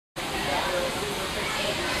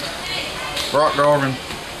Brock Garvin,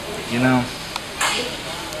 you know,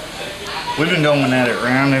 we've been going at it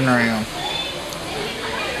round and round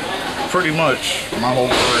pretty much my whole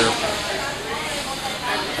career.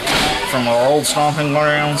 From our old stomping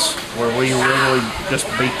grounds, where we literally just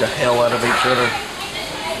beat the hell out of each other,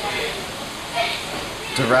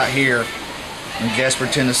 to right here in Jasper,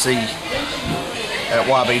 Tennessee at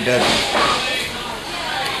YBW.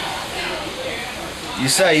 You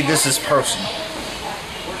say this is personal.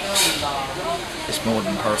 It's more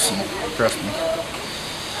than personal, trust me.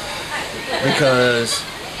 Because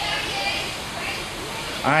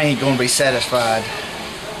I ain't gonna be satisfied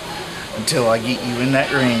until I get you in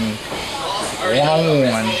that ring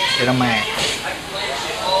one-on-one in a match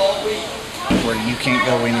where you can't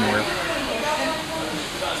go anywhere.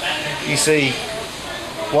 You see,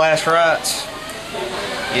 last rights,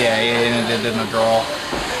 yeah, it ended in a draw.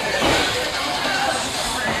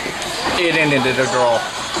 It ended in a draw.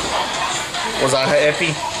 Was I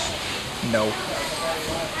happy? No.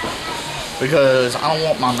 Because I don't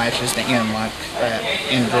want my matches to end like that,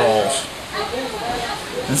 in draws.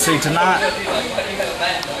 And see, tonight,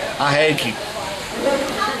 I had you.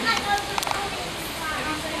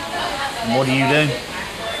 And what do? You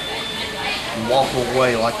walk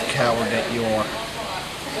away like the coward that you are.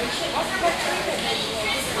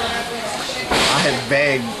 I have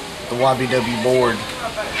begged the YBW board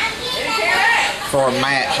for a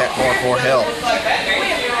match at Hardcore Hell.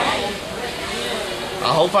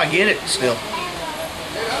 I hope I get it still.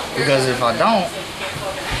 Because if I don't,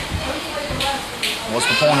 what's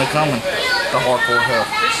the point of coming to Hardcore Hell?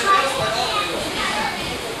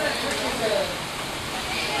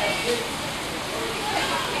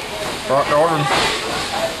 Brock Garvin,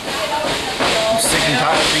 I'm sick and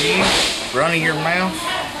tired of you running your mouth,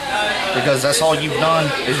 because that's all you've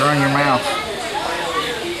done is run your mouth.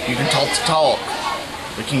 You can talk the talk,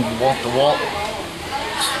 but can you walk the walk?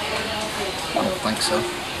 I don't think so.